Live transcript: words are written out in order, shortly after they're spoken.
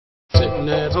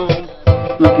sitting at home,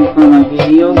 looking for my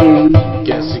video game.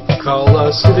 guess you could call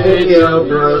us Video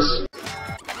Bros.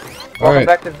 Welcome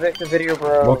back to Video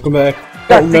Bros. Welcome back.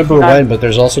 I don't remember when, but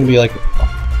there's also gonna be like...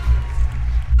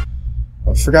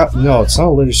 I forgot. No, it's not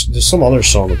Leonard. There's some other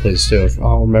song that plays too. I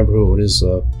don't remember who it is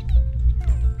though.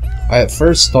 I at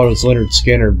first thought it was Leonard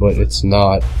Skinner, but it's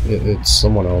not. It's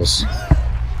someone else.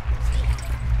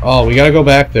 Oh, we gotta go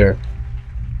back there.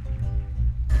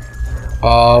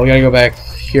 We gotta go back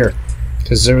here.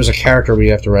 Because there was a character we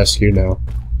have to rescue now.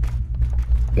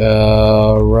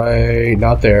 Right,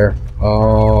 not there.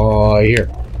 Here.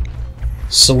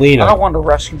 Selena. I don't want to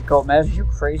rescue Gomez. Are you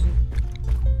crazy?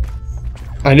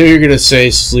 I knew you were gonna say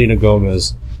Selena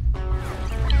Gomez.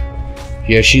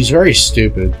 Yeah, she's very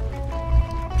stupid.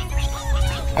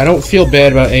 I don't feel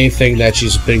bad about anything that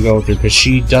she's been going through, because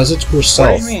she does it to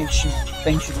herself. What do you mean she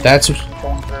thinks she's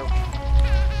going through?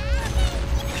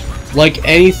 Like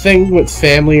anything with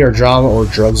family or drama or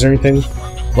drugs or anything.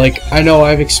 Like, I know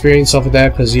I've experienced stuff like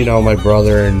that because, you know, my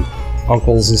brother and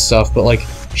uncles and stuff, but like,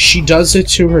 she does it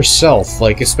to herself.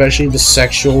 Like, especially the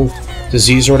sexual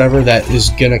disease or whatever that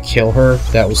is gonna kill her,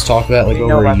 that was talked about like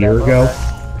over a year ago.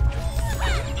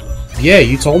 Yeah,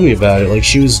 you told me about it. Like,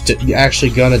 she was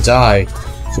actually gonna die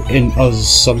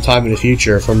sometime in the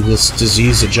future from this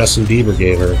disease that Justin Bieber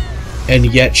gave her,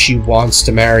 and yet she wants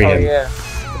to marry him. Yeah.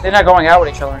 They're not going out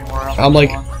with each other anymore. I'm like,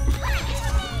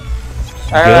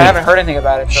 I haven't heard anything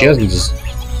about it. So. She hasn't just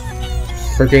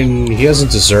freaking. He doesn't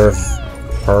deserve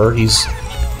her. He's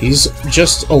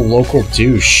just a local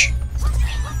douche.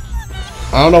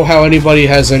 I don't know how anybody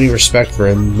has any respect for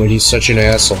him when he's such an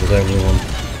asshole to everyone.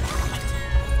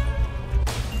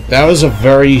 That was a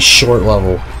very short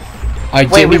level. I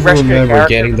didn't even remember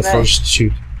getting the first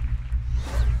two.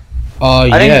 I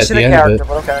yeah, didn't at see the the end character, of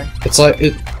it. but okay. It's like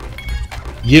it.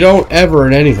 You don't ever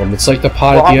in any of them. It's like the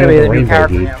pot at the end of the rainbow,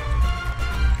 dude. Now.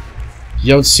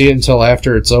 You don't see it until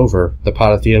after it's over. The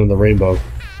pot at the end of the rainbow.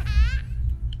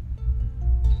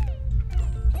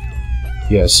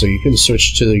 Yeah, so you can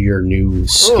switch to your new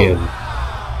skin. Ooh.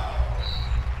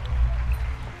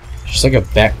 She's like a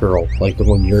Batgirl, like the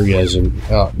one you're using.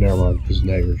 Oh, never mind, because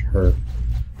now you're her.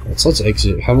 Let's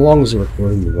exit. How long is the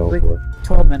recording been going for?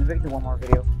 12 minutes. We can do one more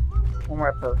video. One more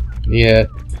episode. Yeah.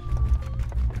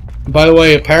 By the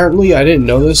way, apparently, I didn't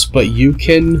know this, but you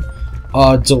can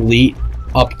delete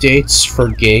updates for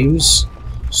games.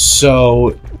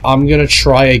 So, I'm gonna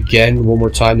try again one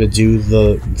more time to do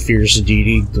the Fierce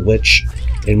DD glitch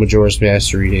in Majora's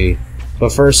Mask 3D.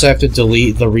 But first, I have to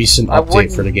delete the recent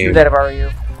update for the game. I wouldn't do that if I were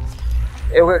you.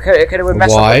 It could have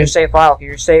messed up with your save file.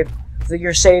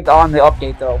 You're saved on the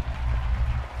update, though.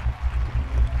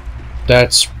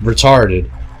 That's retarded.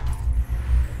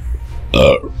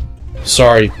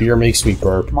 Sorry, beer makes me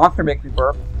burp. Monster makes me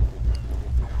burp.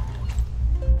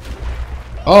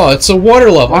 Oh, it's a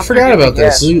water level. I forgot about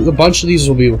this. A bunch of these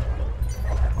will be...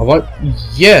 What?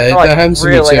 Yeah, no, like, that happens to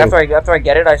me too. After I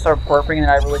get it, I start burping and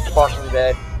I really spark really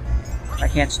bad. I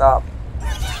can't stop.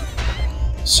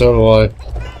 So do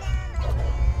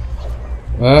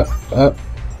I.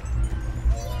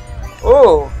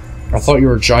 Ooh. I thought you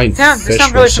were a giant fish. This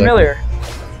sounds really familiar.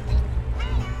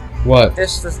 What?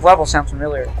 This level sounds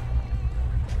familiar.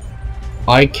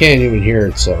 I can't even hear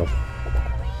it, so...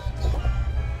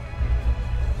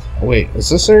 Oh, wait, is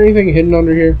this anything hidden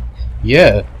under here?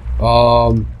 Yeah.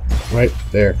 Right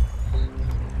there.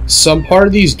 Some part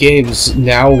of these games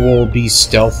now will be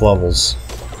stealth levels.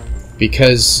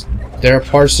 Because there are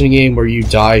parts in the game where you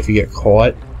die if you get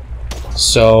caught.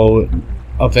 So,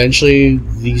 eventually,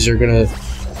 these are gonna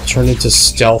turn into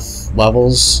stealth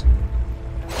levels.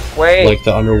 Wait. Like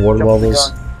the underwater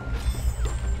levels.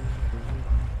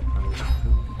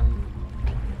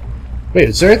 Wait,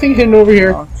 is there anything hidden over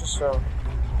here? No, just so.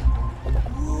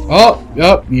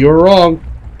 Oh, you were wrong.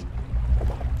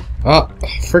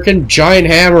 Freaking giant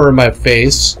hammer in my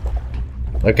face.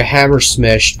 Like a hammer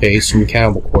smashed face from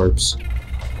Cannibal Corpse.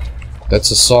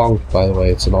 That's a song, by the way.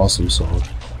 It's an awesome song.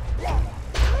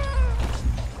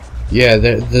 Yeah,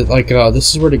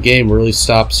 this is where the game really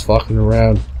stops fucking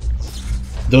around.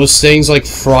 Those things like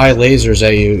fry lasers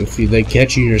at you if they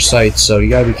catch you in your sights, so you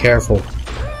gotta be careful.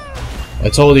 I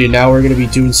told you, now we're gonna be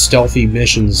doing stealthy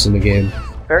missions in the game.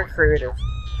 Very creative.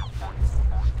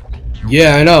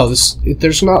 Yeah, I know.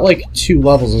 There's not like 2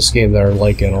 levels in this game that are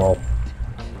like at all.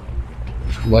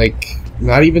 Like,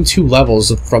 not even 2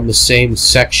 levels from the same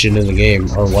section in the game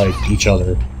are like each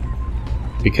other.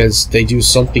 Because they do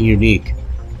something unique.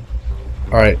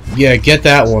 Alright, yeah, get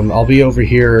that one. I'll be over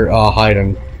here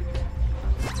hiding.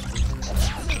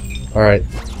 Alright.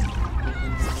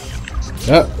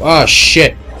 Ah,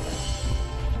 shit.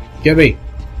 Get me.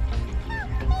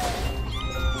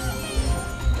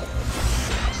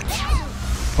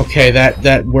 Okay,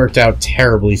 that worked out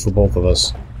terribly for both of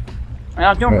us.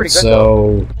 I'm doing pretty good,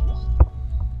 though.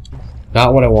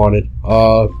 Not what I wanted.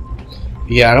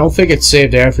 Yeah, I don't think it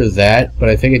saved after that, but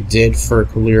I think it did for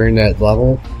clearing that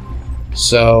level.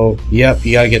 So, yep,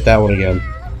 you gotta get that one again.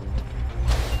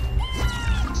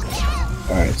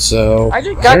 Alright, so... I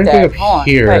just got that. Anything up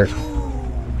here? Hey.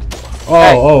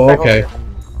 Oh, Hey, okay.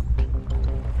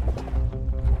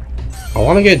 I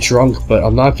want to get drunk, but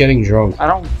I'm not getting drunk. I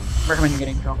don't recommend you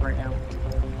getting drunk right now.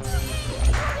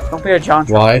 Don't be a John Trump.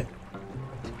 Why?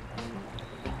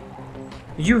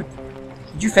 Did you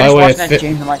finish watching that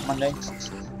James and Mike Monday?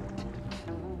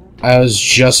 I was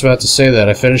just about to say that.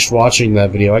 I finished watching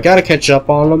that video. I gotta catch up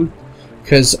on them,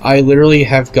 because I literally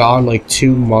have gone like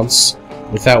 2 months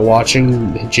without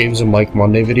watching James and Mike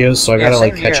Monday videos, so I gotta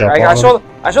like catch up on them.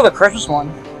 I saw the Christmas one.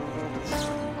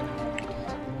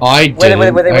 I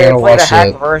didn't. Where they I gotta played a watch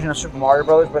hack that. version of Super Mario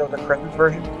Bros, but it was the Christmas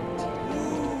version.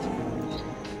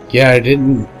 Yeah, I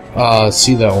didn't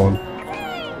see that one.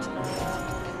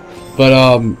 But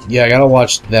yeah, I gotta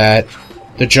watch that.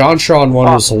 The JonTron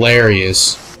one was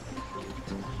hilarious.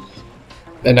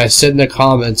 And I said in the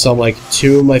comments, I'm like,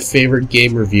 2 of my favorite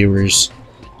game reviewers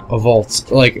of all,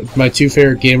 like, my 2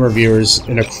 favorite game reviewers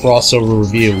in a crossover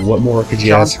review. What more could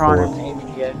you ask for? And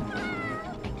ABGN.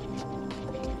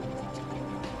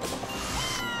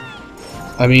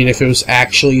 I mean, if it was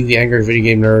actually the Angry Video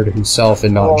Game Nerd himself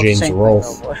and not James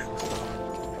Rolfe.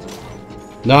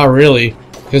 Not really,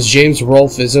 because James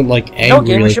Rolfe isn't like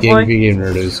angry like the Angry Video Game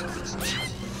Nerd is.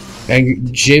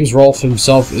 And James Rolfe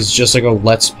himself is just like a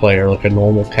Let's Player, like a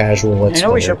normal, casual Let's Player. You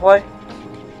know we should play?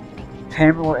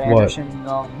 Pamela Anderson,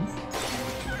 I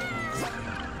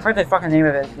forgot the fucking name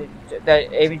of it,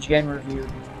 that AVGN reviewed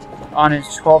on his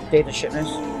 12th Day to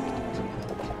Shipments.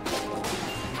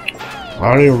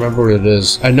 I don't even remember what it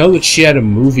is. I know that she had a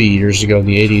movie years ago in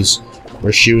the 80s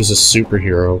where she was a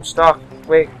superhero. Stop.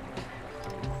 Wait.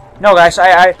 No, guys,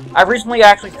 I recently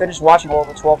actually finished watching all of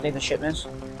the 12 Day to Shipments.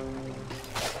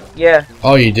 Yeah.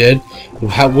 Oh, you did?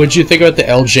 What'd you think about the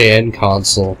LJN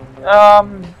console?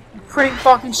 Pretty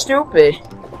fucking stupid.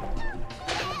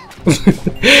 You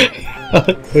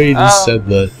just said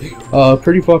that.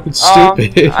 Pretty fucking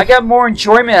stupid. I got more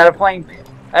enjoyment out of playing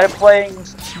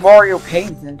Mario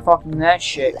Paint than fucking that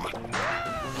shit.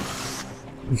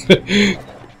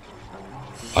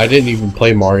 I didn't even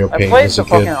play Mario Paint. I played the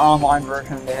fucking online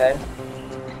version they had.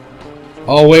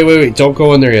 Oh, wait, don't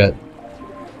go in there yet.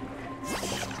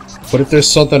 What if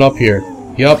there's something up here?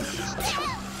 Yup.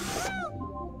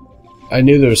 I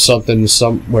knew there was something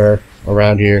somewhere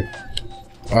around here.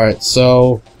 Alright,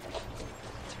 so...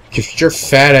 Get your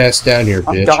fat ass down here,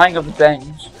 bitch. I'm dying of the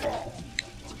bangs.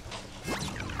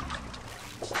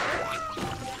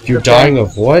 You're dying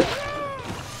of what?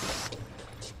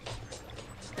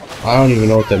 I don't even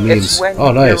know what that means.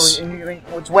 Oh, nice.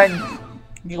 It's when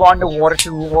you go underwater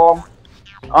too long.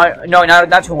 No,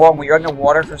 not too long, but you're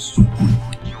underwater for...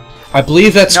 I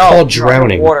believe that's called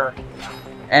drowning. Water.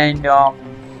 And oh,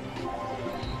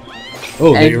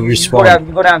 they respawn.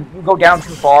 You go down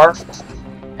too far,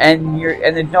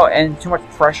 and too much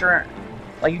pressure,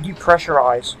 like you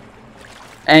depressurize,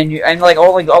 and like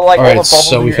all the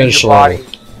bubbles in your body,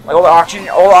 like all the oxygen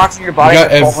in your body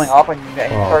is bubbling up, and you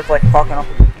start like fucking up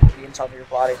the inside of your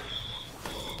body.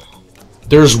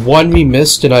 There's one we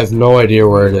missed, and I have no idea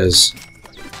where it is.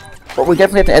 But we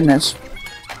definitely have to end this.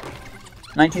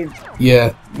 19.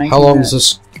 Yeah. 19 How long minutes.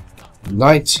 is this?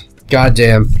 Night.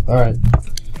 Goddamn. Alright.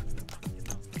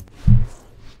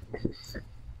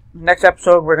 Next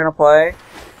episode, we're gonna play.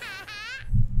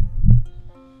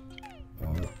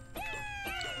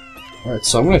 Alright,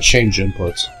 so I'm gonna change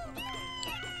inputs.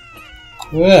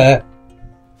 Yeah.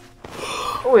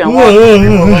 Oh, yeah,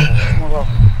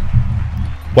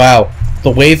 Wow.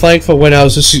 The wavelength of when I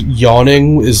was just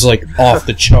yawning is like off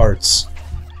the charts.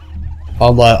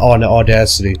 On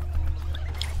Audacity.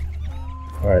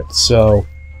 Alright, so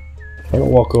I'm gonna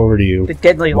walk over to you the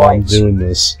deadly while lights. I'm doing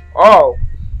this. Oh.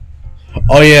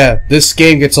 Oh yeah, this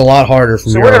game gets a lot harder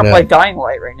from here on out. So we're gonna play Dying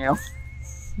Light right now.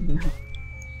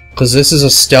 Because this is a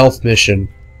stealth mission.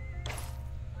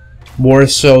 More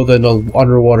so than the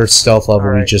underwater stealth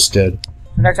level we just did.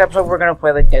 The next episode we're gonna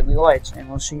play the Deadly Lights, and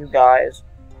we'll see you guys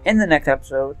in the next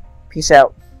episode. Peace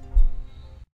out.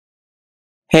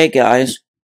 Hey guys,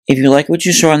 if you like what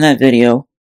you saw in that video,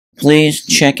 please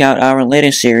check out our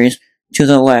latest series, To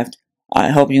the Left. I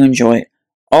hope you enjoy it.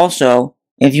 Also,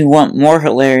 if you want more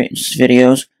hilarious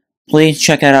videos, please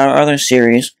check out our other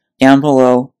series down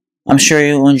below. I'm sure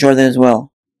you'll enjoy that as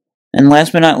well. And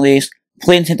last but not least,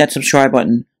 please hit that subscribe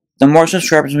button. The more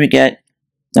subscribers we get,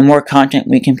 the more content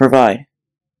we can provide.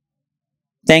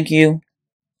 Thank you.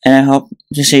 and I hope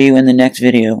to see you in the next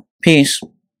video. Peace.